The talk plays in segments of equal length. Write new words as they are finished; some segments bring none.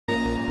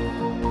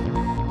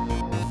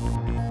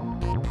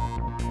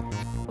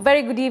A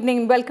very good evening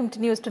and welcome to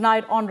News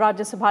Tonight on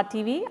Rajya Sabha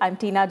TV. I'm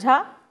Tina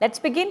Jha. Let's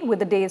begin with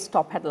the day's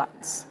top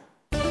headlines.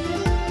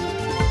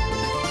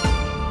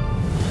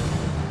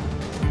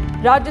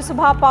 Rajya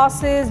Sabha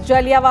passes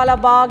Jallianwala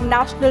Bagh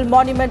National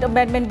Monument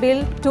Amendment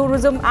Bill.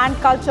 Tourism and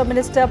Culture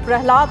Minister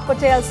Prahlad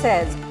Patel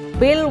says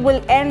bill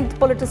will end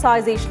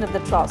politicization of the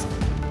trust.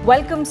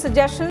 Welcome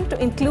suggestion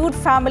to include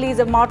families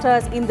of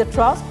martyrs in the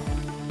trust.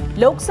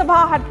 Lok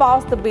Sabha had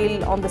passed the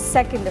bill on the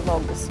 2nd of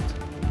August.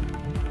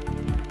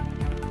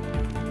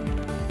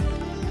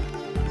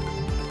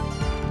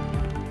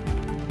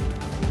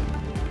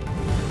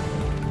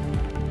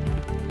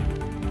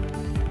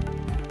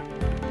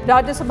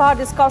 Rajya Sabha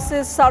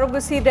discusses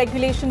Surrogacy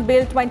Regulation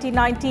Bill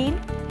 2019.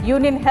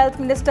 Union Health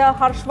Minister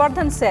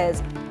Harshvardhan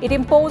says it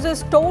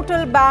imposes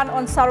total ban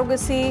on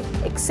surrogacy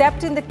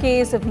except in the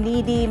case of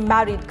needy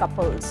married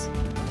couples.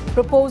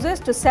 Proposes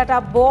to set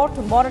up board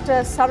to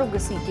monitor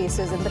surrogacy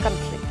cases in the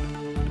country.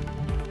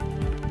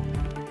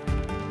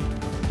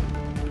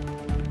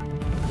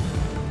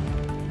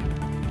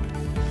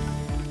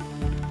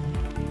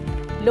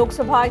 Lok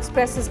Sabha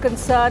expresses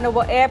concern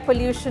over air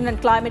pollution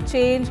and climate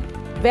change.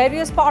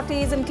 Various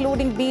parties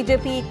including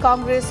BJP,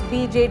 Congress,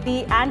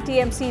 BJD and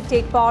TMC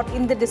take part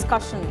in the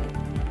discussion.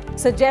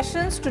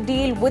 Suggestions to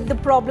deal with the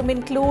problem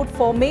include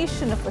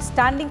formation of a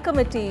standing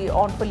committee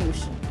on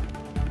pollution.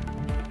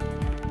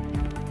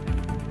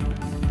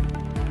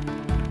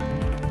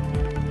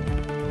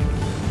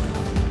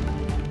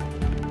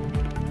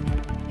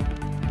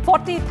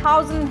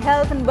 $40,000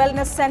 health and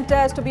wellness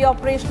centers to be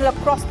operational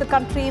across the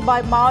country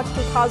by March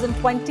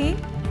 2020.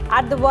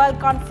 At the World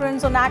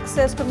Conference on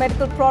Access to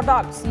Medical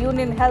Products,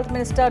 Union Health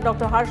Minister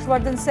Dr.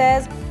 Harshvardhan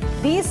says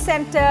these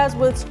centers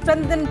will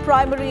strengthen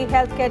primary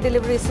healthcare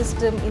delivery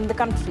system in the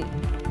country.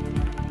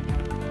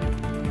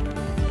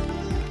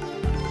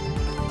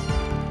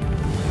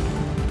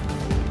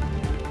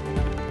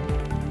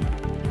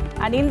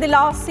 And in the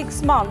last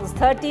 6 months,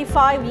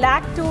 35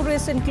 lakh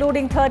tourists,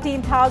 including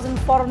 13,000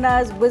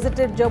 foreigners,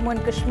 visited Jammu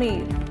and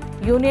Kashmir.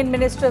 Union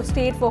Minister of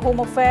State for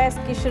Home Affairs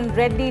Kishan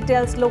Reddy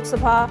tells Lok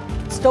Sabha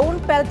stone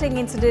pelting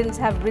incidents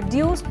have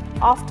reduced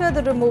after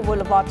the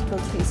removal of Article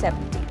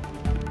 370.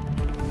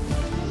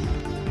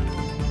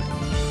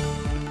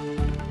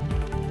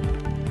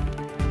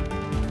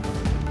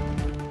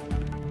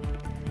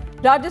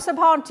 Rajya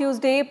Sabha on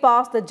Tuesday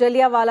passed the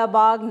Jallianwala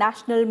Bagh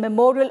National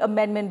Memorial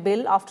Amendment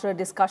Bill after a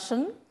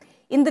discussion.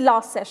 In the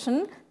last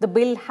session, the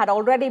bill had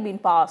already been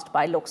passed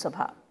by Lok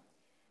Sabha.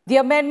 The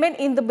amendment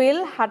in the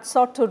bill had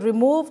sought to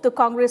remove the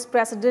Congress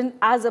president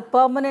as a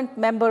permanent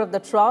member of the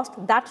trust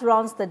that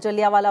runs the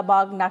Jallianwala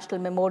Bagh National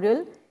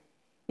Memorial.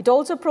 It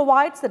also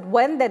provides that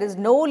when there is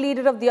no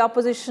leader of the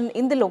opposition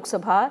in the Lok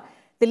Sabha,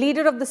 the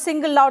leader of the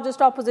single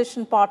largest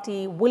opposition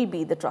party will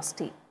be the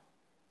trustee.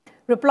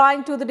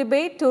 Replying to the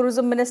debate,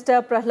 Tourism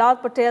Minister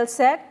Prahlad Patel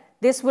said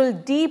this will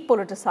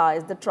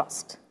depoliticize the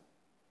trust.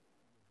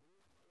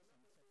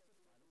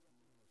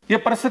 ये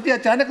परिस्थिति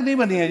अचानक नहीं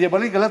बनी है, ये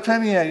बड़ी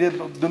गलतफहमी है। ये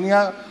दुनिया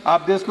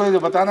आप देश को ये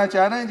बताना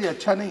चाह रहे हैं, ये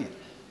अच्छा नहीं है।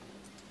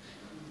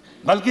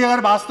 बल्कि अगर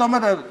वास्तव में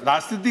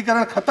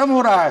राजनीतिकरण खत्म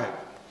हो रहा है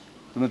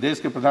तो मैं देश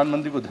के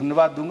प्रधानमंत्री को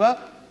धन्यवाद दूंगा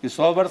कि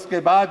 100 वर्ष के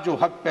बाद जो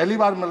हक पहली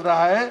बार मिल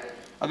रहा है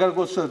अगर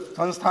उस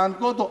संस्थान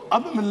को, तो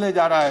अब मिलने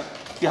जा रहा है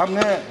कि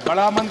हमने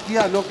बड़ा मन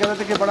किया। लोग कह रहे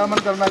थे कि बड़ा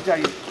मन करना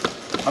चाहिए,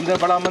 हमने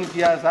बड़ा मन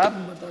किया है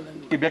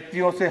साहब कि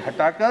व्यक्तियों से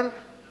हटाकर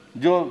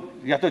जो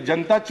या तो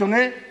जनता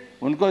चुने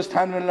उनको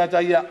स्थान मिलना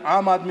चाहिए,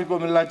 आम आदमी को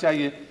मिलना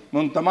चाहिए।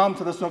 मैं उन तमाम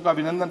सदस्यों का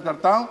अभिनंदन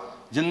करता हूं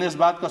जिनने इस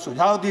बात का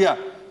सुझाव दिया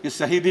कि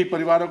शहीदी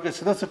परिवारों के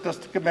सदस्य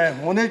ट्रस्ट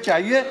में होने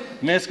चाहिए।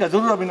 मैं इसका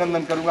जरूर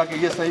अभिनंदन करूंगा कि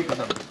ये सही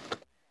कदम है।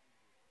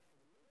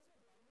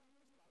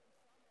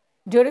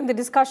 During the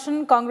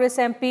discussion, Congress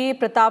MP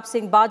Pratap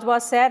Singh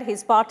Bajwa said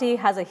his party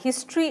has a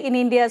history in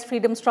India's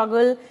freedom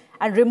struggle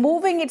and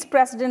removing its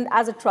president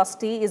as a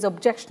trustee is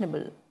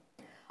objectionable.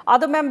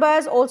 Other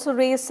members also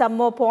raised some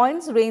more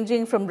points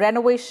ranging from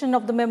renovation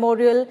of the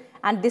memorial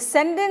and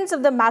descendants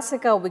of the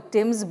massacre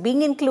victims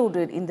being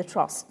included in the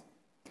trust.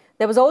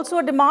 There was also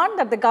a demand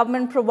that the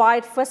government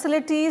provide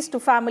facilities to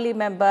family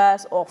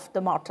members of the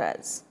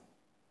martyrs.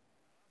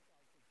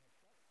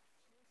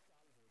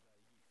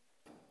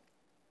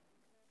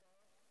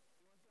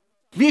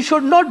 We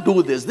should not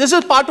do this. This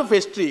is part of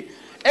history.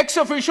 Ex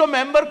officio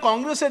member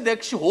Congress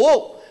अध्यक्ष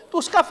हो तो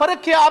उसका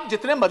फर्क क्या, आप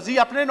जितने मर्जी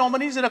अपने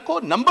नॉमिनीज रखो।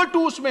 नंबर 2,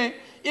 उसमें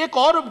एक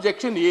और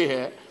ऑब्जेक्शन ये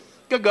है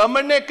कि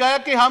गवर्नमेंट ने कहा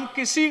कि हम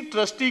किसी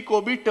ट्रस्टी को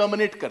भी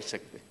टर्मिनेट कर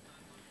सकते।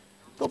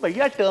 तो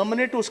भैया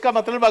टर्मिनेट उसका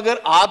मतलब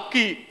अगर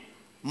आपकी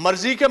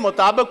मर्जी के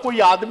मुताबिक कोई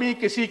आदमी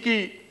किसी की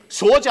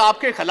सोच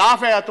आपके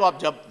खिलाफ है तो आप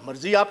जब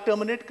मर्जी आप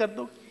टर्मिनेट कर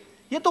दो,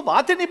 ये तो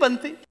बात ही नहीं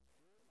बनती।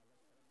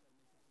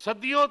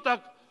 सदियों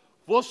तक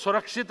वो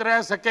सुरक्षित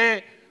रह सके,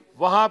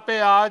 वहां पे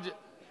आज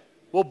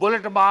वो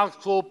बुलेट मार्क्स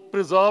को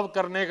प्रिजर्व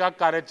करने का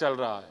कार्य चल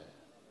रहा है।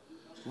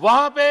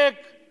 वहां पे एक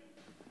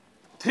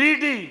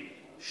 3D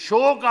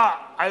शो का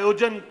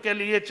आयोजन के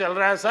लिए चल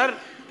रहा है सर,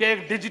 कि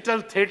एक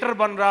डिजिटल थिएटर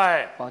बन रहा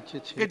है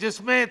कि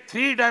जिसमें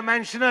 3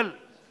 डायमेंशनल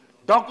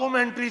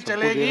डॉक्यूमेंट्री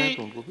चलेगी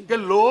कि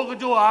लोग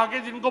जो आगे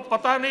जिनको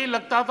पता नहीं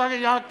लगता था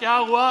कि यहाँ क्या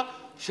हुआ,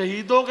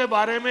 शहीदों के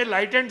बारे में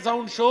लाइट एंड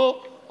साउंड शो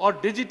और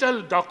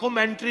डिजिटल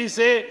डॉक्यूमेंट्री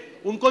से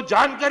उनको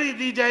जानकारी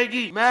दी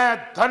जाएगी। मैं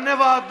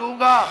धन्यवाद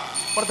दूंगा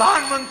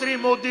प्रधानमंत्री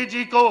मोदी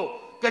जी को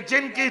कि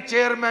जिनकी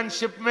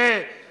चेयरमैनशिप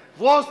में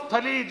वो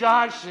स्थली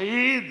जहां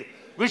शहीद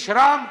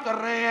विश्राम कर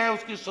रहे हैं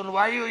उसकी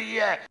सुनवाई हुई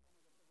है।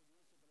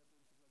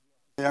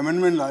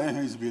 अमेंडमेंट लाए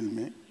हैं इस बिल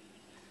में,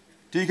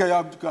 ठीक है,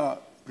 आपका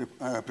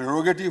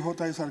प्रेरोगेटिव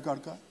होता है सरकार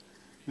का,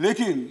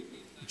 लेकिन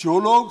जो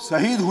लोग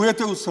शहीद हुए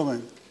थे उस समय,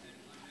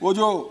 वो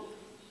जो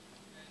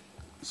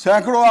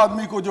सैकड़ों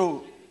आदमी को जो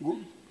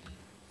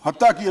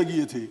हत्या किए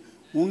गए थे,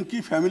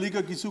 उनकी फैमिली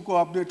का किसी को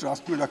आपने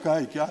ट्रस्ट में रखा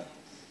है क्या?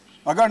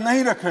 अगर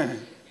नहीं रखे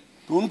हैं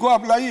तो उनको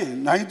आप लाइए,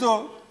 नहीं तो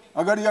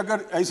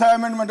अगर ऐसा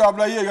अमेंडमेंट आप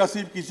लाइएगा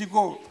सिर्फ किसी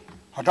को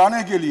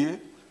हटाने के लिए,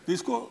 तो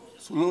इसको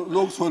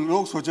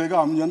लोग सोचेगा,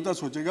 आम जनता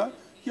सोचेगा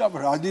कि आप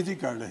राजनीति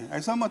कर रहे हैं।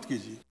 ऐसा मत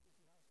कीजिए।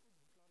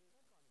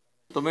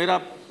 तो मेरा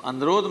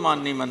अनुरोध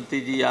माननीय मंत्री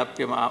जी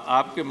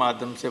आपके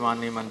माध्यम से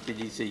माननीय मंत्री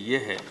जी से ये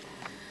है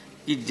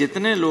कि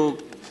जितने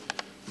लोग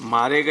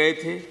मारे गए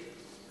थे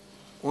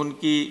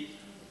उनकी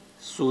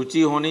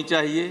सूची होनी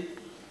चाहिए,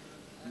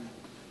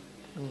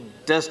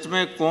 टेस्ट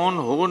में कौन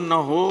हो न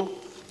हो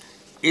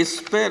इस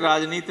पे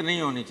राजनीति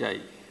नहीं होनी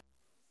चाहिए।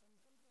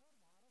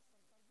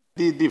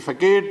 The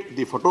facade,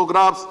 the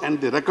photographs and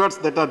the records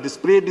that are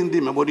displayed in the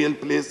memorial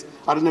place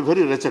are in a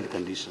very wretched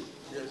condition.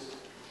 Yes.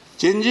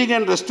 Changing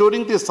and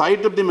restoring the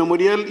site of the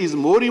memorial is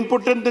more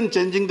important than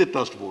changing the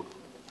trust board.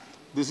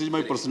 This is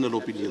my personal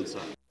opinion,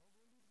 sir.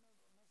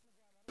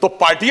 तो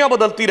पार्टियां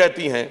बदलती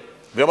रहती हैं,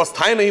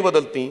 व्यवस्थाएं नहीं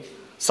बदलती,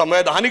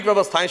 संवैधानिक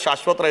व्यवस्थाएं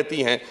शाश्वत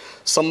रहती हैं।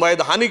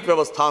 संवैधानिक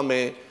व्यवस्था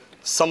में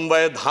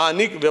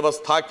संवैधानिक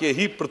व्यवस्था के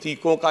ही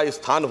प्रतीकों का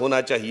स्थान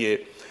होना चाहिए,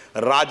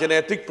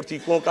 राजनीतिक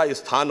प्रतीकों का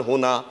स्थान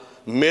होना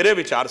मेरे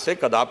विचार से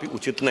कदापि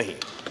उचित नहीं।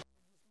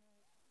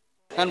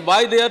 And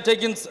why they are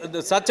taking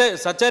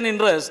such an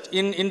interest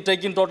in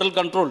taking total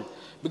control?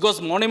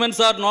 Because monuments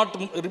are not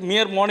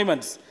mere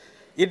monuments.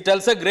 It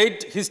tells a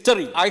great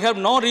history. I have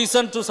no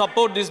reason to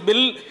support this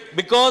bill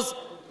because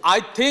I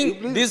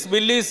think this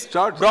bill is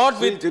brought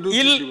with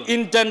ill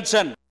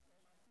intention.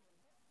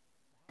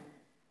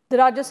 The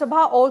Rajya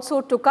Sabha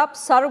also took up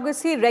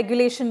Surrogacy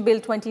Regulation Bill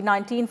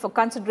 2019 for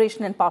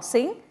consideration and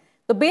passing.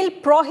 The bill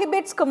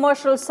prohibits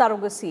commercial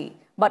surrogacy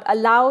but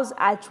allows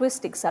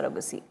altruistic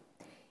surrogacy.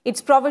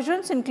 Its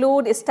provisions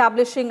include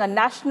establishing a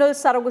national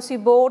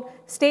surrogacy board,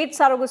 state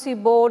surrogacy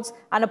boards,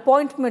 and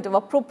appointment of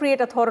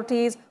appropriate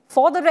authorities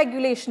for the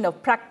regulation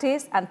of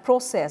practice and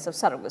process of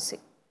surrogacy.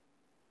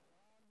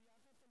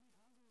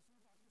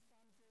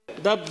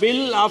 The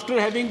bill,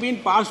 after having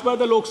been passed by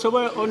the Lok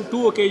Sabha on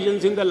 2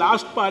 occasions, in the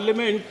last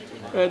parliament,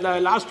 the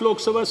last Lok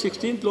Sabha,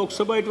 16th Lok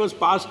Sabha, it was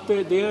passed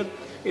there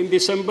in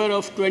December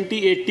of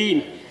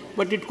 2018,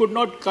 but it could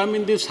not come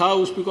in this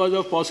house because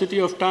of paucity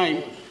of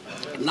time.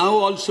 Now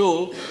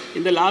also,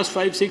 in the last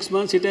 5-6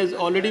 months, it has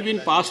already been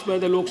passed by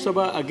the Lok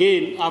Sabha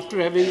again, after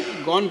having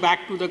gone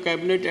back to the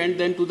cabinet and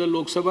then to the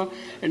Lok Sabha.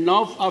 And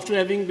now, after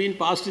having been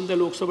passed in the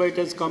Lok Sabha, it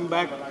has come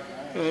back.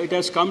 It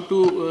has come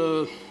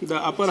to the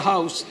upper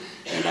house,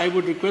 and I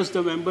would request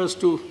the members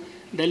to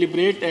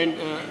deliberate and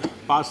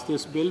pass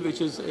this bill, which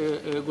is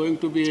going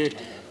to be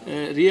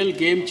a real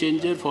game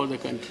changer for the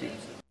country.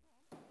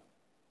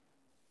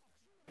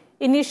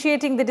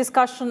 Initiating the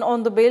discussion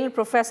on the bill,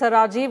 Professor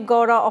Rajiv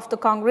Gaura of the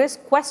Congress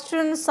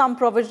questioned some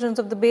provisions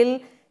of the bill,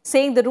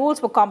 saying the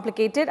rules were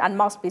complicated and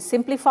must be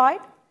simplified.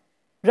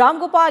 Ram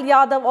Gopal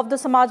Yadav of the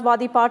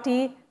Samajwadi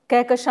Party,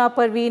 Kehkashan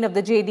Parveen of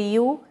the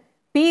JDU,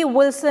 P.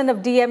 Wilson of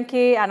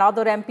DMK and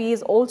other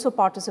MPs also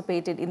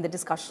participated in the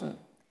discussion.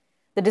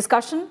 The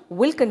discussion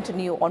will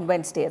continue on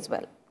Wednesday as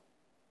well.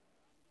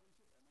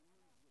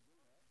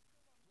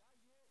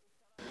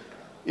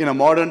 In a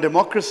modern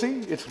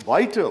democracy, it's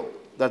vital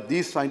that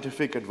these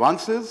scientific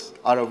advances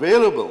are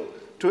available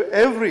to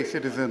every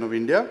citizen of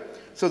India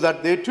so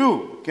that they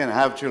too can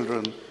have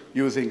children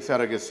using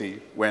surrogacy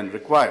when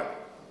required.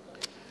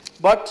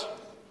 But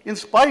in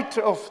spite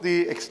of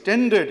the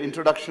extended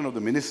introduction of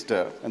the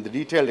minister and the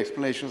detailed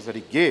explanations that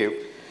he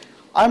gave,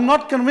 I'm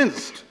not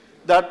convinced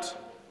that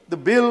the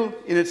bill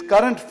in its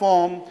current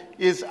form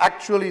is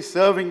actually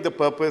serving the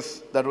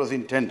purpose that was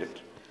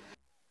intended.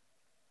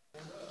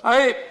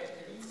 I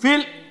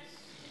feel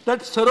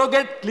that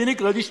surrogate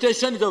clinic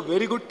registration is a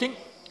very good thing.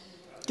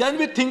 Can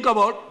we think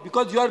about,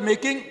 because you are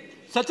making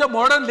such a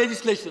modern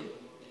legislation,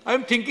 I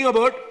am thinking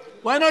about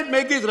why not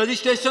make this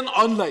registration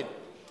online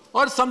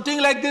or something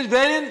like this,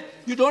 wherein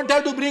you don't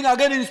have to bring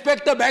again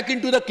inspector back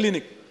into the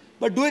clinic,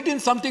 but do it in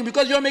something,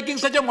 because you are making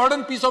such a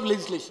modern piece of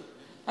legislation.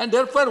 And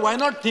therefore, why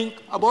not think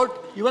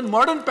about even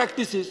modern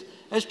practices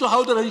as to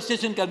how the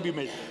registration can be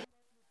made.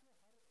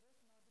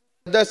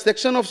 The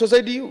section of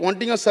society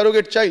wanting a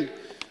surrogate child.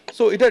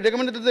 So it had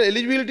recommended that the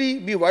eligibility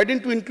be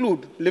widened to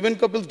include live-in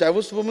couples,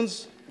 divorced women,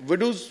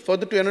 widows,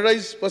 further to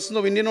NRIs, persons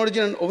of Indian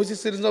origin and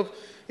overseas citizens of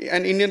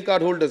and Indian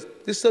card holders.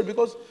 This, sir,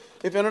 because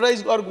if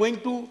NRIs are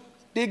going to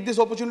take this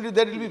opportunity,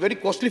 that will be very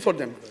costly for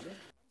them.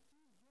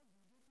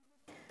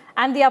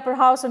 And the upper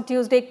house on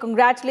Tuesday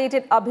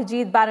congratulated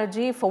Abhijit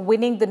Banerjee for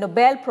winning the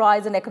Nobel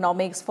Prize in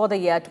Economics for the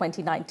year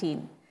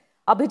 2019.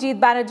 Abhijit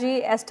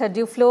Banerjee, Esther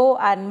Duflo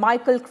and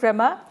Michael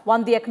Kremer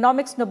won the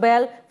Economics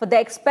Nobel for their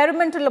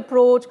experimental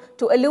approach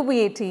to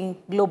alleviating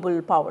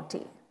global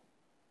poverty.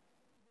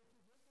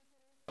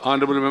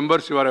 Honorable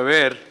members, you are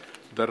aware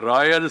the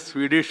Royal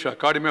Swedish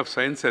Academy of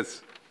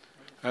Sciences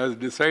has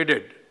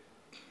decided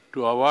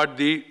to award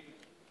the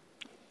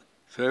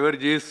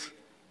Sveriges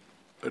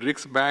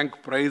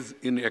Riksbank Prize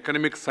in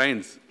Economic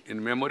Science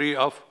in memory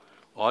of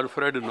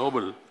Alfred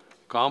Nobel,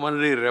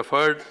 commonly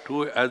referred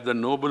to as the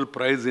Nobel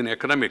Prize in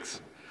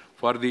Economics,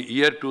 for the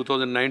year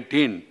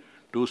 2019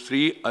 to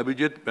Sri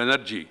Abhijit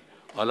Banerjee,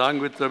 along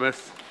with the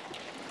Ms.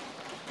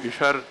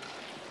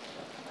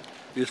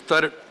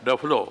 Esther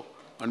Duflo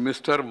and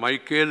Mr.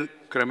 Michael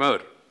Kremer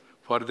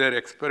for their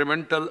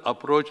experimental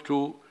approach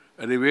to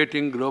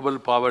alleviating global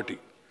poverty.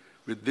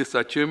 With this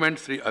achievement,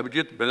 Sri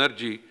Abhijit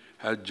Banerjee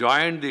has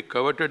joined the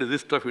coveted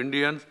list of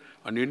Indians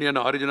and Indian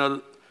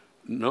original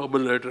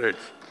Nobel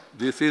laureates.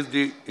 This is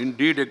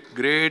indeed a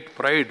great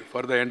pride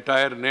for the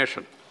entire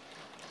nation.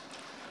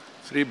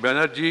 Sri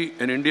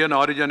Banerjee, an Indian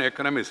origin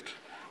economist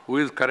who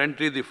is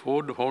currently the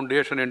Ford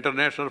Foundation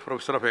International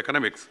Professor of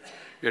Economics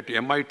at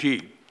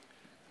MIT,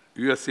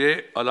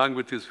 USA, along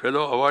with his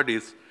fellow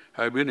awardees,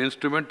 have been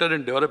instrumental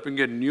in developing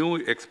a new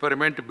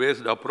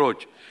experiment-based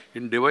approach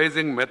in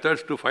devising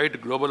methods to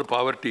fight global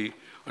poverty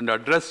and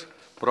address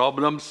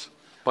problems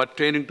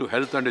pertaining to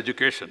health and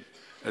education.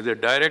 As a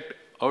direct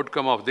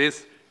outcome of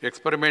this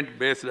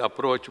experiment-based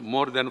approach,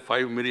 more than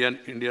 5 million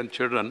Indian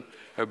children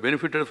have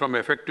benefited from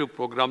effective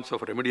programs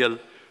of remedial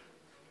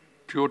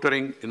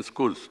tutoring in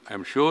schools. I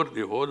am sure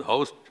the whole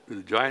House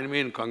will join me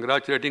in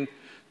congratulating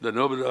the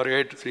Nobel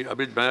laureate Sri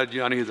Abhijit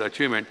Banerjee on his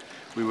achievement.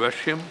 We wish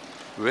him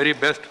very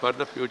best for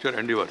the future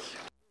endeavors.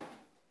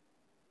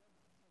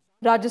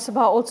 Rajya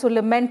Sabha also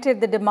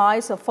lamented the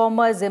demise of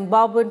former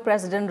Zimbabwean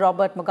President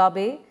Robert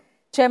Mugabe.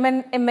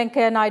 Chairman M.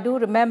 Venkaiah Naidu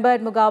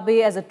remembered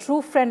Mugabe as a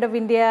true friend of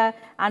India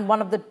and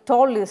one of the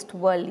tallest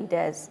world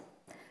leaders.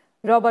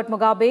 Robert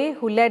Mugabe,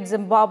 who led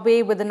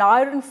Zimbabwe with an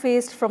iron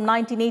fist from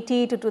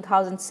 1980 to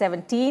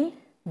 2017,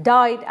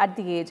 died at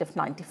the age of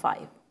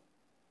 95.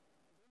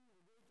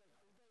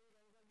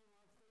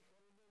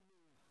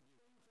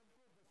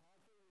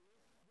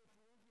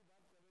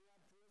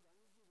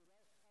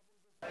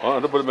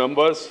 Honorable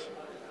members,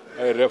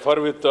 I refer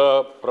with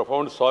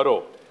profound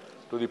sorrow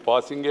to the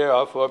passing away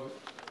of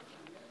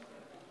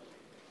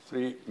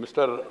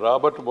Mr.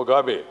 Robert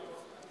Mugabe,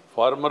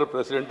 former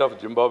President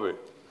of Zimbabwe,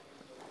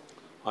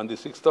 on the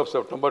 6th of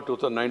September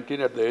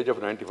 2019 at the age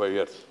of 95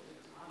 years.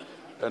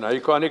 An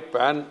iconic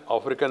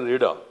Pan-African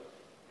leader,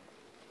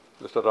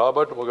 Mr.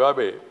 Robert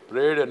Mugabe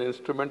played an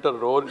instrumental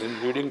role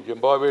in leading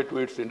Zimbabwe to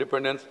its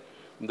independence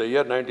in the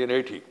year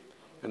 1980.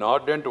 An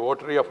ardent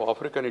votary of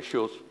African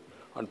issues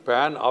and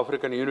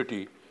Pan-African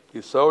unity,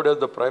 he served as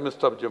the Prime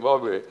Minister of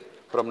Zimbabwe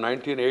from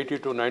 1980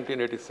 to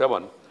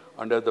 1987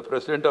 and as the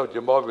President of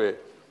Zimbabwe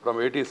from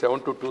 1987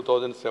 to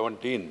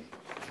 2017.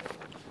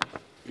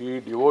 He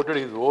devoted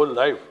his whole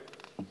life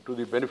to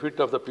the benefit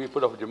of the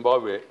people of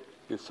Zimbabwe.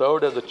 He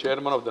served as the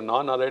chairman of the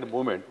non-aligned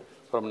movement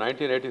from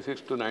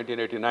 1986 to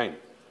 1989.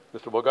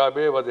 Mr.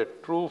 Mugabe was a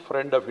true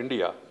friend of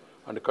India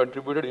and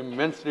contributed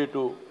immensely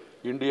to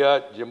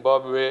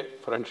India-Zimbabwe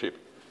friendship.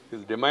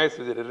 His demise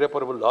is an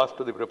irreparable loss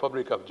to the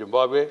Republic of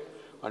Zimbabwe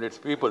and its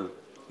people.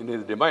 In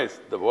his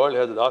demise, the world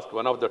has lost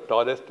one of the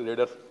tallest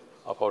leaders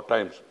of our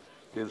times.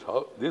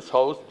 This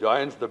House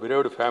joins the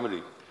bereaved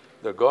family,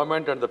 the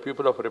government and the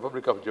people of the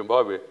Republic of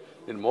Zimbabwe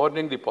in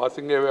mourning the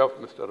passing away of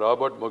Mr.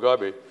 Robert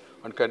Mugabe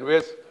and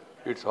conveys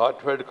its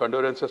heartfelt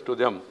condolences to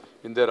them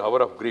in their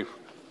hour of grief.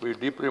 We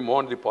deeply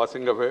mourn the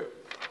passing away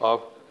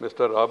of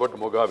Mr. Robert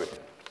Mugabe.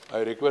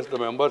 I request the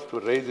members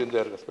to rise in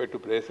their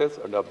respective places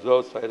and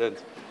observe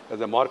silence as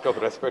a mark of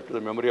respect to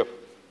the memory of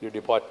the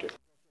departed.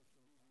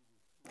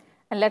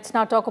 And let's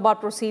now talk about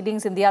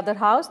proceedings in the other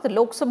house. The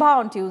Lok Sabha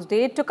on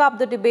Tuesday took up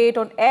the debate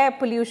on air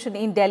pollution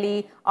in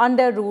Delhi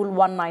under Rule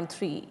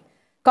 193.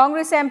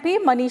 Congress MP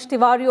Manish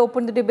Tiwari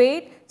opened the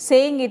debate,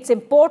 saying it's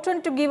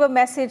important to give a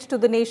message to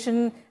the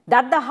nation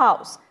that the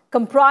House,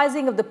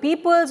 comprising of the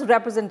people's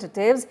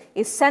representatives,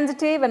 is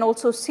sensitive and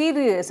also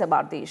serious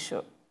about the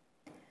issue.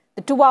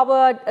 The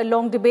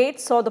 2-hour-long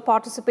debate saw the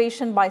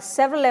participation by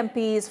several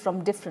MPs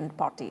from different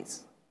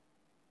parties.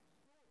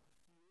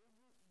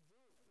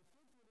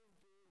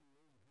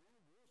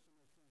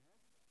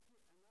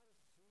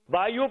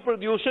 वायु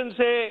प्रदूषण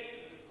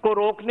को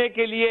रोकने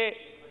के लिए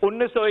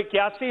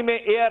 1981 में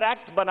air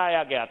act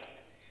बनाया गया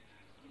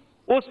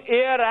था। उस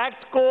एयर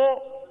एक्ट को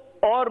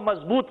और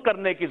मजबूत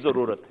करने की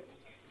जरूरत है,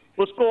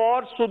 उसको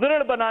और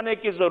सुदृढ़ बनाने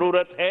की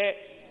जरूरत है,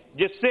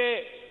 जिससे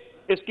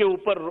इसके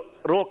ऊपर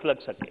रोक लग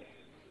सके।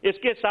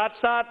 इसके साथ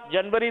साथ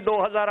जनवरी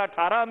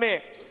 2018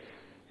 में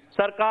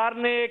सरकार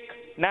ने एक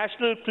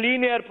नेशनल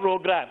क्लीन एयर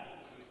प्रोग्राम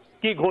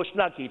की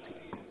घोषणा की थी।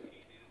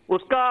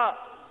 उसका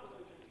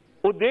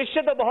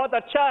उद्देश्य तो बहुत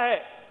अच्छा है,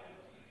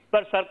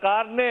 पर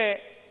सरकार ने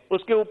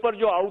उसके ऊपर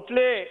जो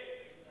आउटले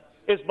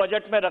इस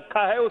बजट में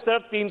रखा है वो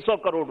सिर्फ 300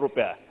 करोड़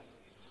रुपया है,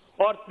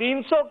 और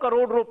 300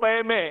 करोड़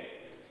रुपए में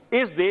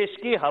इस देश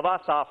की हवा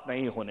साफ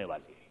नहीं होने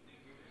वाली।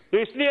 तो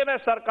इसलिए मैं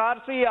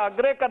सरकार से ये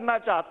आग्रह करना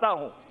चाहता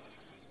हूं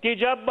कि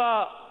जब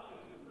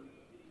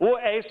वो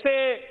ऐसे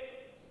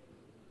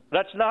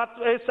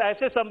रचनात्मक,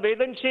 ऐसे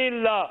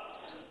संवेदनशील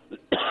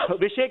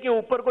विषय के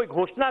ऊपर कोई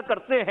घोषणा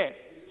करते हैं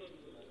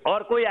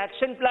और कोई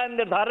एक्शन प्लान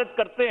निर्धारित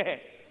करते हैं,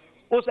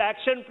 उस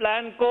एक्शन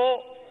प्लान को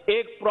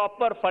एक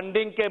प्रॉपर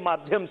फंडिंग के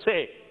माध्यम से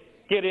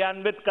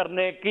क्रियान्वित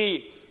करने की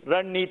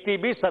रणनीति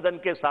भी सदन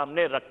के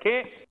सामने रखें।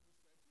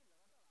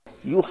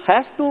 You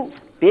have to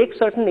take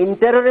certain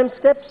interim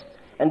steps,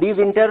 and these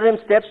interim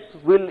steps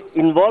will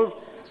involve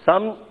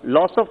some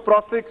loss of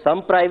profit,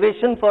 some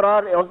privation for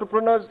our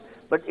entrepreneurs,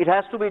 but it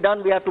has to be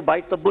done. We have to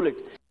bite the bullet.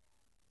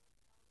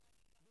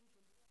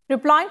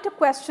 Replying to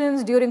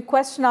questions during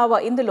question hour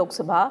in the Lok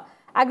Sabha,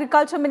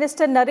 Agriculture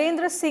Minister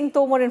Narendra Singh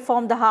Tomar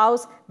informed the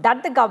House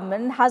that the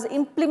government has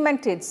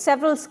implemented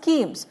several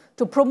schemes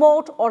to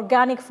promote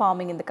organic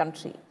farming in the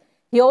country.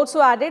 He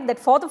also added that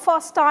for the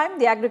first time,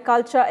 the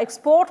agriculture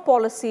export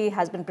policy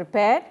has been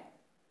prepared.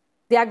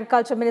 The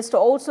Agriculture Minister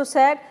also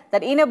said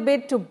that in a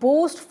bid to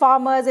boost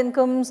farmers'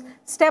 incomes,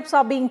 steps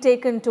are being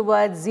taken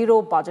towards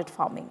zero-budget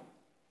farming.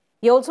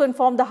 He also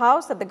informed the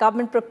House that the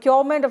government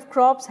procurement of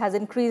crops has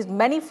increased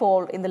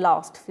manifold in the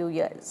last few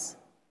years.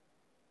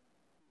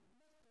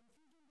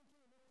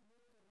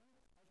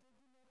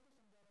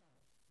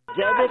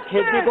 जैविक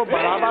खेती को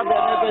बढ़ावा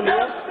देने के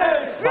लिए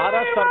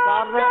भारत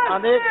सरकार ने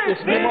अनेक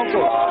स्कीमों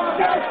को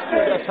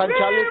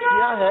संचालित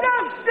किया है,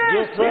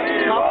 जिसका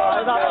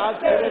फायदा आज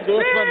पूरे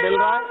देश में मिल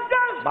रहा है।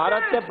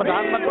 भारत के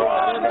प्रधानमंत्री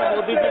नरेंद्र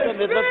मोदी जी के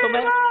नेतृत्व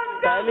में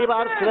पहली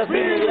बार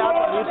कृषि निर्यात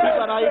नीति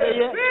बनाई गई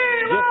है,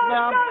 जिसमें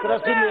हम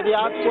कृषि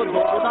निर्यात को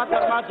दोगुना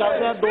करना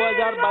चाहते हैं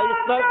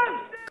 2022 तक।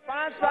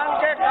 5 साल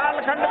के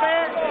कालखंड में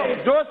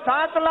जो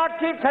 7 लाख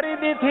की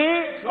खरीदी थी,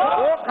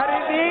 वो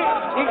खरीदी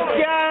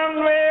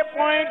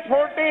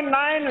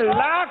 91.49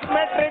 लाख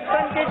मेट्रिक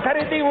टन की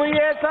खरीदी हुई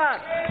है सर।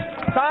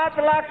 7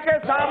 लाख के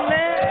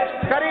सामने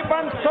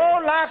करीबन 100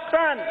 लाख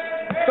टन।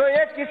 तो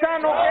ये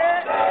किसानों के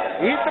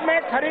हित में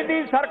खरीदी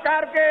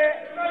सरकार के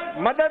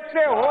मदद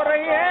से हो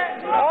रही है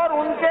और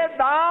उनके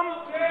दाम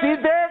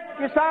सीधे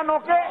किसानों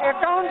के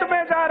अकाउंट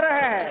में जा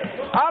रहे हैं।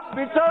 अब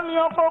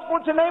बिचौलियों को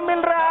कुछ नहीं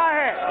मिल रहा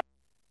है।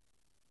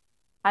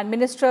 And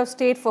Minister of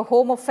State for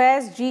Home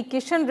Affairs G.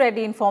 Kishan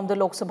Reddy informed the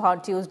Lok Sabha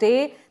on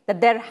Tuesday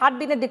that there had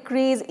been a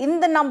decrease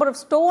in the number of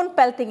stone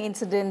pelting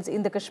incidents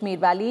in the Kashmir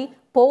Valley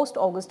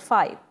post-August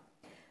 5.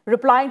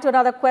 Replying to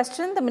another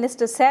question, the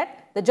minister said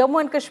the Jammu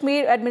and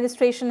Kashmir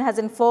administration has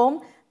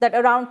informed that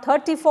around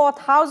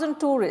 34,000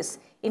 tourists,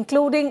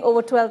 including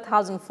over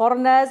 12,000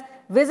 foreigners,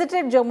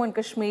 visited Jammu and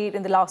Kashmir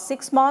in the last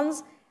 6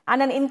 months,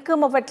 and an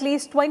income of at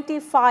least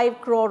 25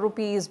 crore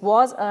rupees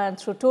was earned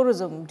through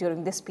tourism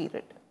during this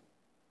period.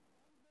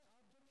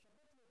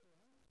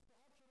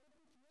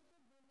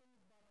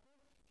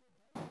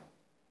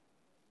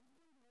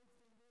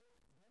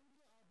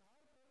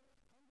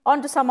 On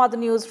to some other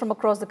news from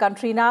across the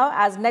country now.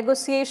 As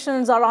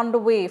negotiations are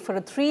underway for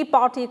a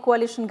 3-party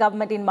coalition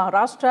government in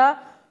Maharashtra,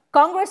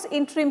 Congress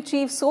interim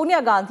chief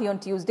Sonia Gandhi on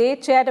Tuesday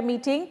chaired a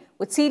meeting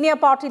with senior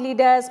party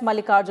leaders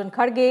Mallikarjun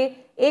Kharge,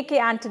 A.K.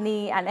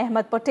 Antony and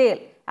Ahmed Patel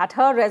at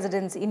her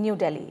residence in New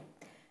Delhi.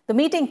 The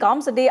meeting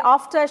comes a day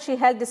after she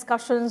held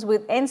discussions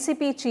with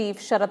NCP chief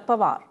Sharad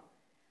Pawar.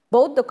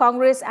 Both the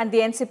Congress and the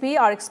NCP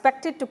are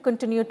expected to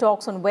continue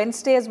talks on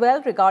Wednesday as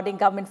well regarding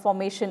government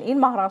formation in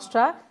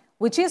Maharashtra,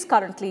 which is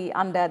currently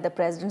under the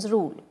president's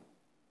rule.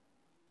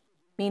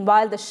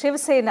 Meanwhile, the Shiv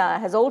Sena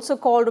has also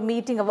called a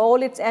meeting of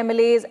all its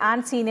MLAs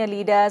and senior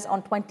leaders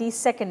on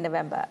 22nd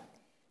November.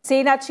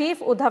 Sena Chief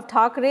Uddhav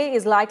Thackeray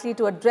is likely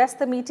to address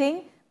the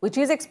meeting, which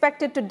is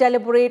expected to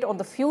deliberate on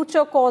the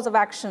future course of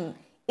action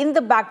in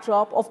the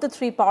backdrop of the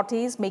 3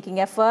 parties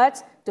making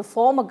efforts to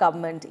form a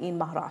government in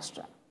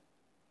Maharashtra.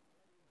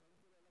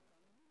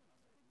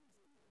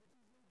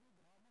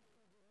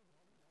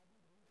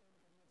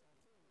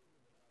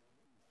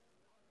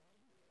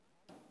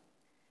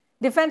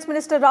 Defence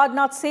Minister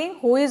Rajnath Singh,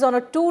 who is on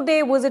a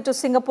 2-day visit to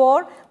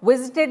Singapore,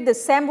 visited the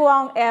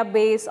Sembuang Air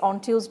Base on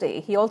Tuesday.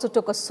 He also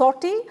took a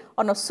sortie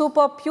on a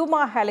Super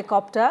Puma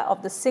helicopter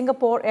of the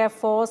Singapore Air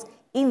Force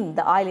in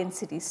the island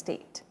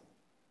city-state.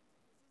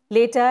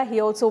 Later, he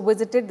also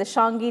visited the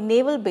Changi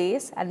Naval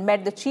Base and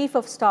met the Chief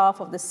of Staff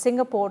of the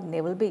Singapore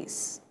Naval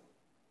Base.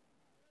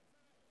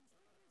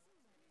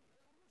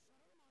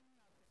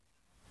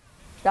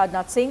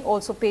 Rajnath Singh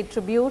also paid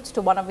tributes to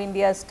one of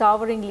India's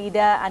towering leader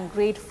and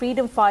great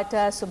freedom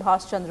fighter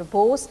Subhash Chandra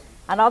Bose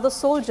and other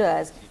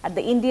soldiers at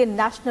the Indian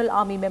National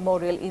Army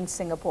Memorial in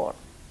Singapore.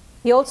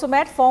 He also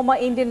met former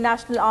Indian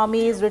National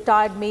Army's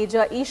retired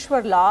Major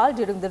Ishwar Lal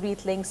during the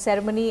wreath-laying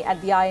ceremony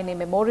at the INA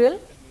Memorial.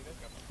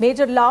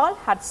 Major Lal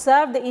had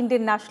served the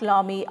Indian National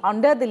Army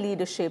under the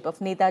leadership of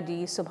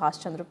Netaji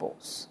Subhash Chandra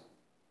Bose.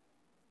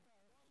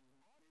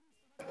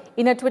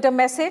 In a Twitter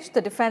message,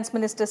 the Defence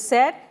Minister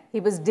said he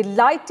was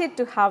delighted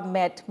to have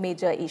met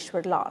Major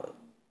Ishwar Lal.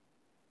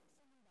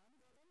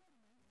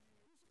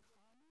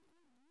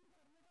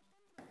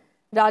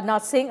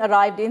 Rajnath Singh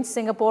arrived in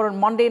Singapore on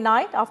Monday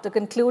night after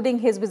concluding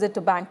his visit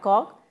to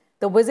Bangkok.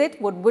 The visit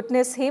would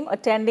witness him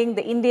attending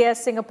the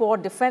India-Singapore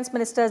Defence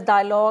Ministers'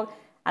 dialogue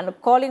and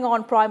calling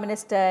on Prime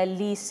Minister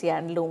Lee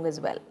Hsien Loong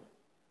as well.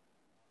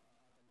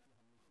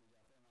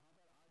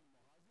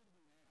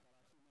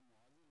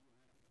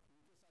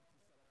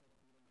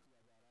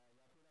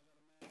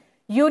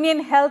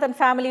 Union Health and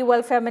Family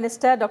Welfare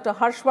Minister Dr.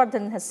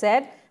 Harshvardhan has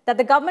said that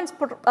the government's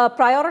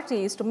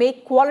priority is to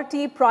make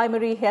quality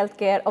primary health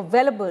care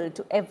available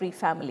to every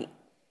family.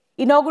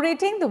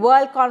 Inaugurating the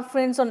World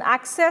Conference on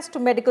Access to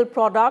Medical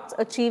Products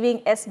Achieving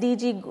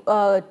SDG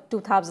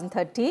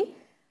 2030,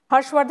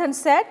 Harshvardhan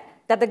said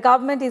that the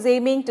government is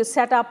aiming to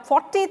set up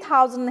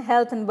 40,000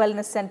 health and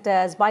wellness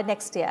centers by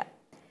next year.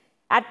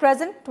 At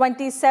present,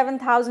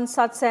 27,000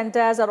 such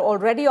centers are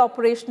already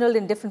operational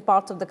in different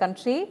parts of the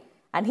country,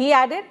 and he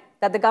added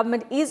that the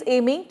government is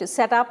aiming to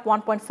set up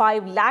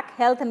 1.5 lakh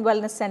health and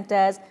wellness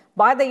centers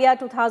by the year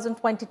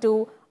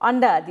 2022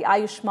 under the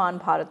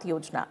Ayushman Bharat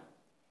Yojana.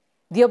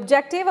 The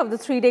objective of the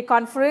three-day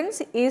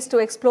conference is to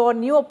explore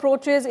new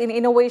approaches in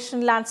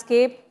innovation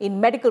landscape in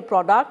medical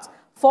products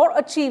for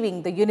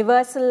achieving the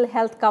universal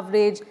health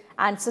coverage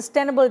and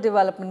Sustainable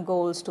Development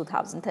Goals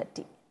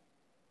 2030.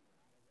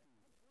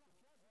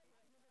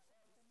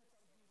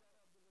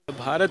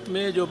 Bharat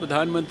में जो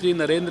प्रधानमंत्री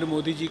नरेंद्र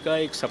मोदी जी का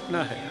एक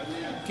सपना है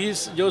कि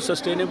जो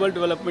sustainable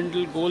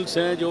developmental goals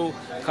हैं, जो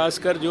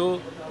खासकर जो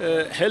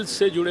हेल्थ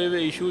से जुड़े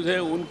हुए इश्यूज हैं,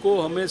 उनको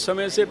हमें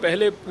समय से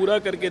पहले पूरा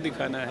करके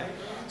दिखाना है।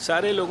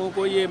 सारे लोगों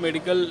को ये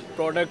मेडिकल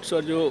प्रोडक्ट्स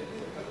और जो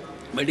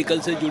मेडिकल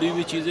से जुड़ी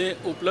हुई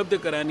चीज़ें उपलब्ध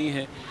करानी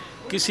है।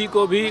 किसी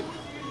को भी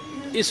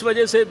इस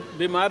वजह से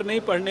बीमार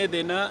नहीं पड़ने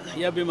देना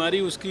या बीमारी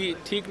उसकी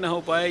ठीक ना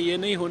हो पाए, ये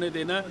नहीं होने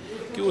देना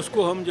कि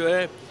उसको हम जो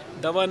है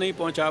दवा नहीं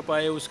पहुंचा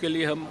पाए, उसके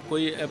लिए हम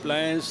कोई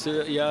अप्लायंस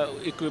या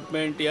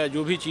इक्विपमेंट या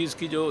जो भी चीज़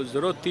की जो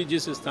ज़रूरत थी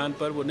जिस स्थान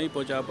पर वो नहीं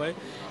पहुंचा पाए,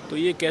 तो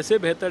ये कैसे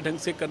बेहतर ढंग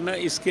से करना,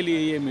 इसके लिए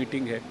ये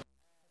मीटिंग है।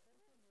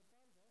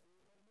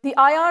 The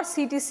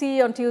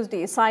IRCTC on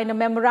Tuesday signed a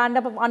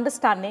memorandum of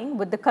understanding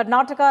with the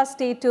Karnataka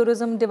State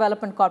Tourism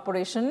Development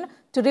Corporation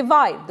to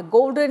revive the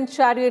Golden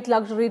Chariot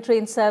luxury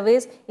train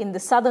service in the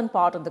southern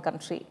part of the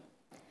country.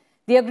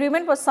 The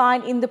agreement was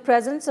signed in the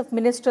presence of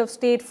Minister of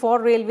State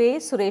for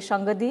Railways Suresh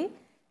Angadi,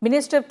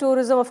 Minister of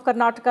Tourism of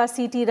Karnataka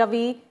C.T.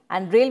 Ravi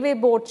and Railway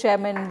Board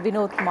Chairman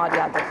Vinod Kumar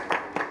Yadav.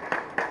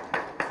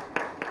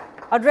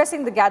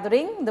 Addressing the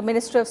gathering, the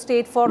Minister of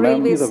State for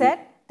Railways said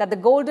that the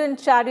Golden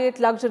Chariot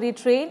luxury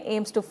train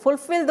aims to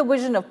fulfill the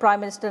vision of Prime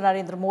Minister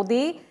Narendra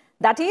Modi,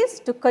 that is,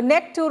 to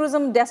connect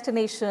tourism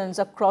destinations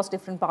across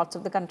different parts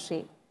of the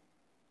country.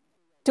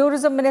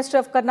 Tourism Minister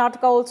of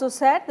Karnataka also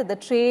said that the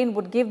train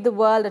would give the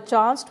world a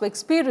chance to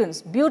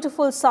experience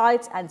beautiful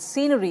sights and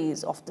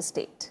sceneries of the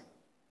state.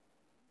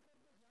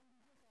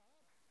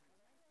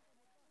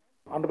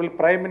 Honorable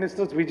Prime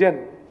Minister's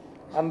vision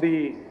on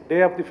the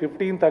day of the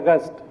 15th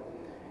August,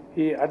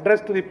 he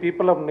addressed to the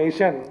people of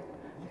nation,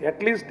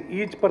 at least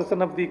each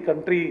person of the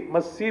country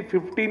must see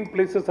 15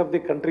 places of the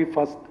country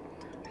first.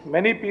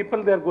 Many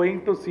people, they are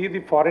going to see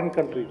the foreign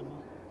countries.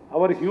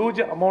 Our huge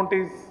amount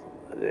is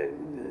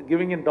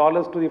giving in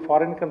dollars to the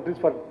foreign countries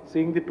for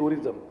seeing the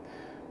tourism.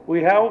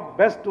 We have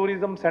best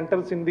tourism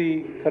centers in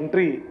the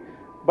country,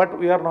 but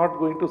we are not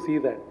going to see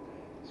that.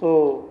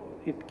 So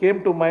it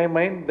came to my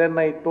mind, then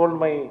I told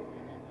my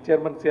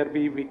Chairman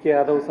CRB, V.K.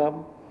 Yadav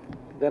Sam,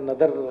 then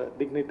other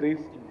dignitaries.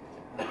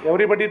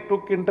 Everybody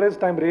took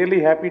interest. I am really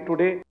happy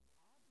today.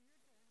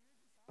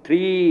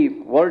 3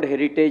 World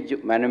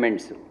Heritage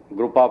Monuments,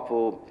 group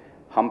of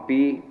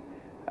Hampi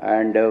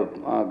and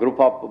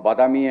group of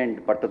Badami and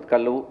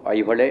Patatkallu,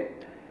 Aivale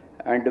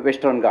and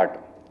Western Ghat.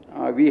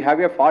 We have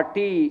a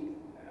 40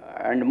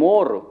 and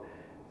more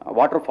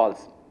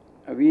waterfalls.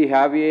 We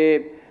have a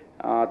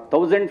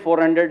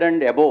 1,400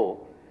 and above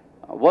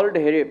World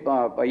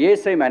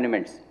ASI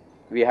monuments.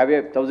 We have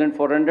a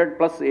 1,400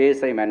 plus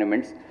ASI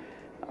monuments,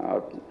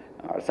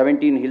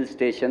 17 hill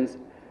stations,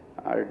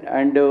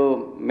 and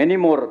many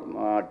more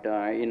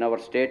in our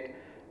state.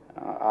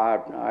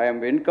 I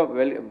am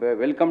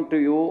welcome to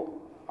you.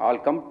 I'll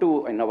come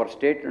to in our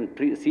state and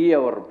see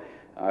our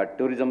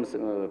tourism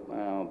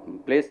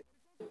place.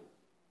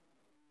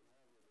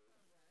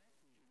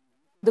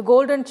 The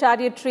Golden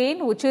Chariot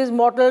train, which is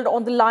modelled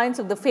on the lines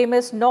of the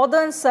famous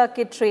Northern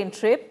Circuit train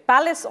trip,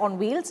 Palace on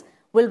Wheels,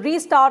 will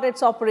restart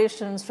its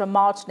operations from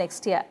March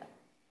next year.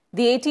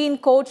 The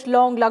 18-coach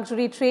long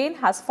luxury train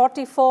has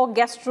 44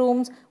 guest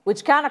rooms,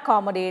 which can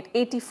accommodate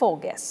 84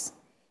 guests.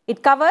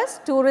 It covers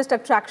tourist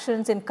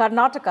attractions in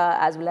Karnataka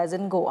as well as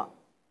in Goa.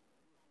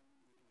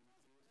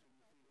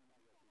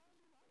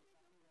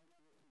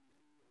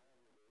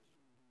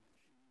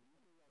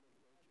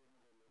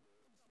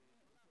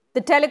 The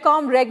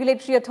Telecom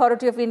Regulatory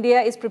Authority of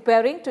India is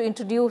preparing to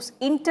introduce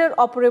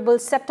interoperable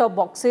set-top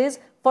boxes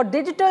for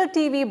digital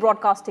TV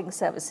broadcasting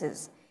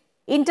services.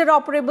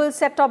 Interoperable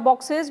set-top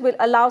boxes will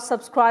allow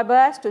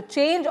subscribers to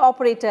change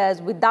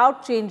operators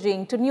without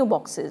changing to new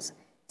boxes,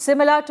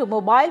 similar to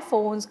mobile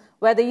phones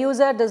where the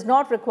user does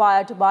not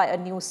require to buy a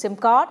new SIM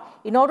card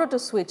in order to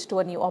switch to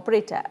a new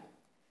operator.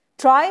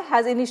 TRAI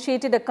has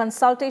initiated a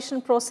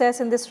consultation process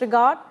in this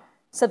regard.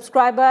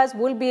 Subscribers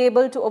will be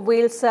able to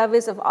avail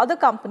service of other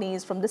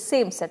companies from the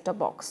same set-top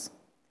box.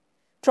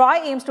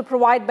 TRAI aims to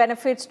provide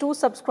benefits to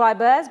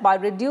subscribers by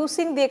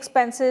reducing the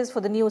expenses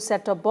for the new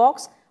set-top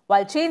box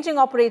while changing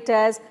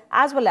operators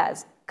as well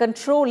as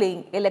controlling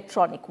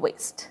electronic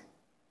waste.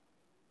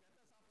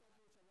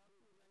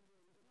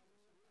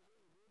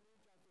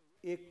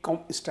 एक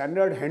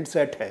standard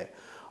handset है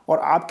और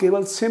आप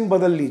केवल SIM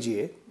बदल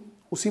लीजिए,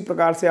 उसी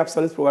प्रकार से आप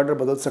सर्विस प्रोवाइडर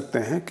बदल सकते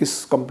हैं किस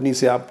कंपनी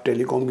से आप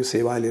टेलीकॉम की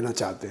सेवाएं लेना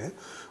चाहते हैं।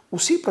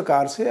 उसी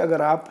प्रकार से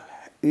अगर आप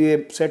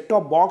ये सेट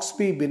टॉप बॉक्स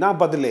भी बिना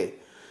बदले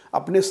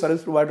अपने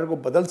सर्विस प्रोवाइडर को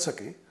बदल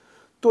सकें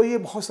तो ये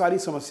बहुत सारी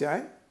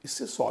समस्याएं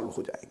इससे सॉल्व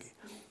हो जाएंगी।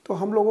 तो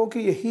हम लोगों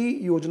की यही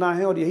योजना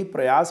है और यही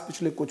प्रयास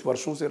पिछले कुछ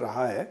वर्षों से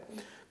रहा है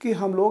कि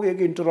हम लोग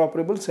एक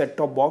इंटरऑपरेबल सेट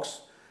टॉप बॉक्स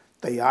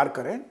तैयार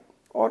करें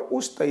और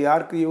उस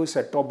तैयार किए हुए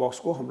सेट टॉप बॉक्स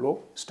को हम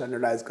लोग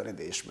स्टैंडर्डाइज करें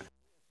देश में।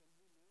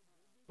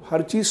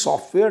 हर चीज़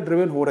सॉफ्टवेयर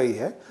ड्रिवन हो रही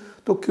है,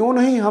 तो क्यों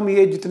नहीं हम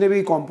ये जितने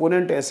भी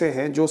कंपोनेंट ऐसे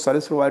हैं जो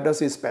सर्विस प्रोवाइडर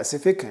से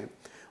स्पेसिफिक हैं,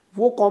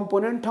 वो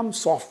कंपोनेंट हम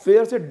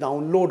सॉफ्टवेयर से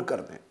डाउनलोड कर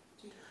दें।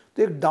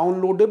 तो एक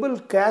डाउनलोडेबल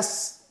कैश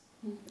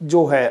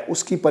जो है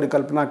उसकी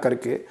परिकल्पना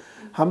करके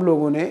हम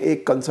लोगों ने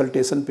एक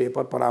कंसल्टेशन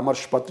पेपर,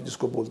 परामर्श पत्र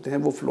जिसको बोलते हैं,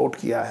 वो फ्लोट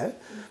किया है,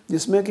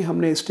 जिसमें कि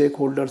हमने स्टेक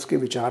होल्डर्स के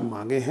विचार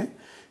मांगे हैं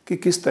कि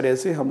किस तरह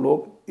से हम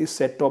लोग इस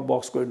सेट टॉप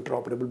बॉक्स को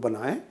इंटरऑपरेबल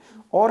बनाएं,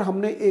 और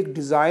हमने एक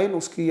डिज़ाइन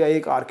उसकी या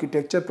एक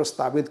आर्किटेक्चर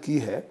प्रस्तावित की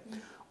है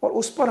और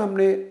उस पर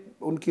हमने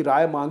उनकी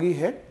राय मांगी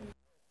है।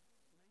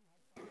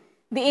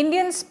 The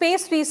Indian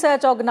Space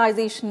Research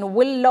Organization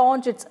will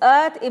launch its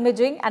Earth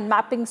imaging and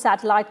mapping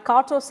satellite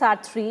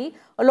Cartosat-3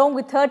 along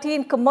with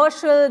 13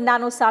 commercial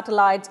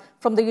nanosatellites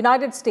from the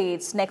United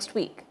States next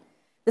week.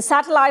 The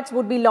satellites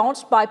would be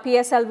launched by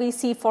PSLV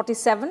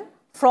C-47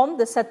 from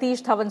the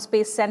Satish Dhawan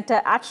Space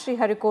Center at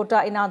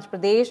Sriharikota in Andhra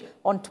Pradesh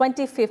on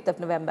 25th of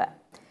November.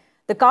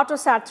 The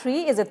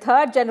Cartosat-3 is a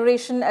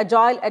third-generation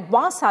agile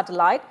advanced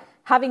satellite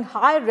having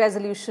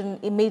high-resolution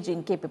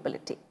imaging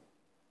capability.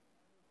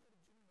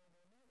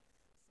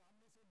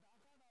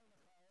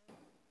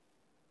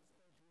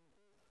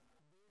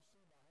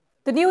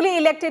 The newly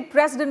elected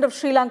President of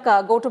Sri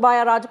Lanka,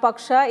 Gotabaya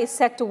Rajapaksa, is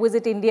set to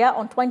visit India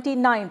on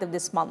 29th of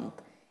this month.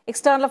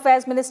 External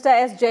Affairs Minister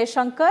S.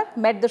 Jaishankar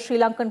met the Sri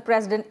Lankan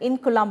President in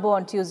Colombo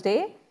on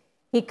Tuesday.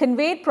 He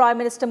conveyed Prime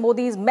Minister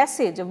Modi's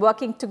message of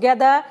working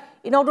together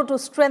in order to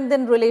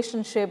strengthen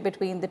relationship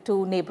between the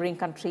two neighbouring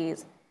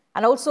countries,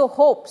 and also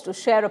hopes to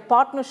share a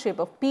partnership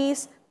of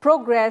peace,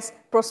 progress,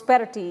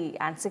 prosperity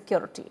and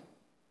security.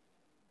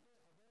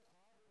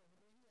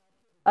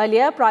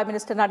 Earlier, Prime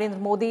Minister Narendra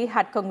Modi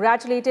had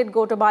congratulated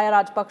Gotabaya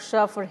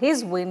Rajapaksa for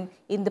his win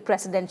in the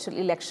presidential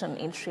election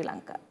in Sri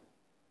Lanka.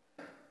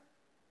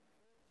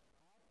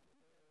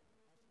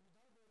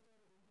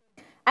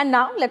 And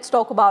now let's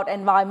talk about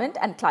environment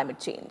and climate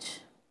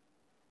change.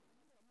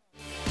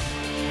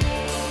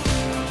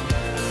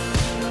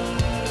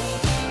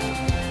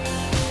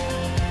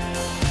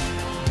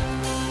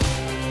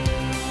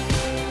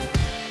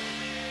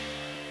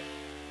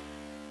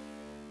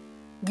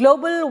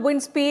 Global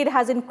wind speed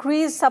has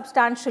increased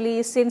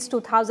substantially since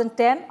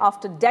 2010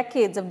 after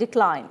decades of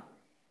decline.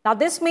 Now,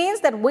 this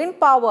means that wind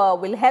power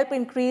will help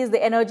increase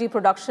the energy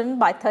production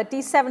by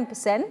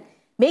 37%,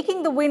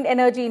 making the wind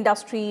energy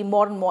industry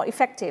more and more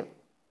effective.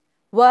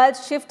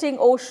 World's shifting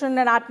ocean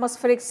and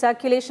atmospheric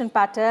circulation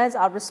patterns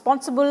are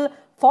responsible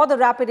for the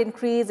rapid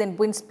increase in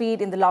wind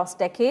speed in the last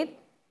decade.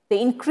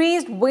 The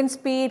increased wind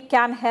speed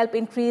can help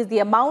increase the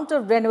amount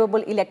of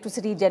renewable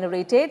electricity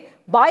generated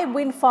by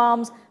wind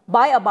farms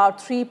by about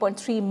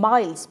 3.3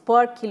 miles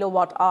per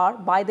kilowatt hour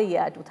by the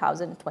year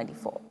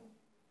 2024.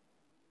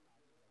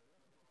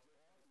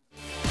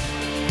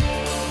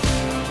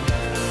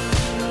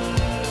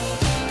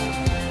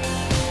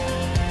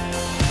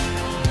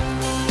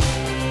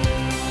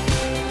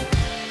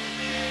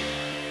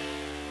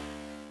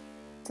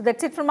 So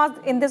that's it from us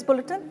in this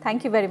bulletin.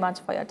 Thank you very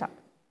much for your time.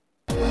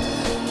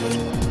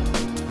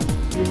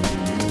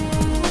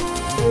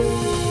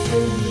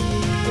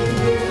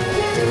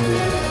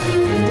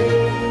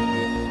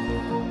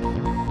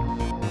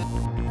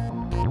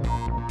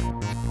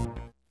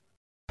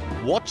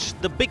 Watch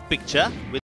the big picture with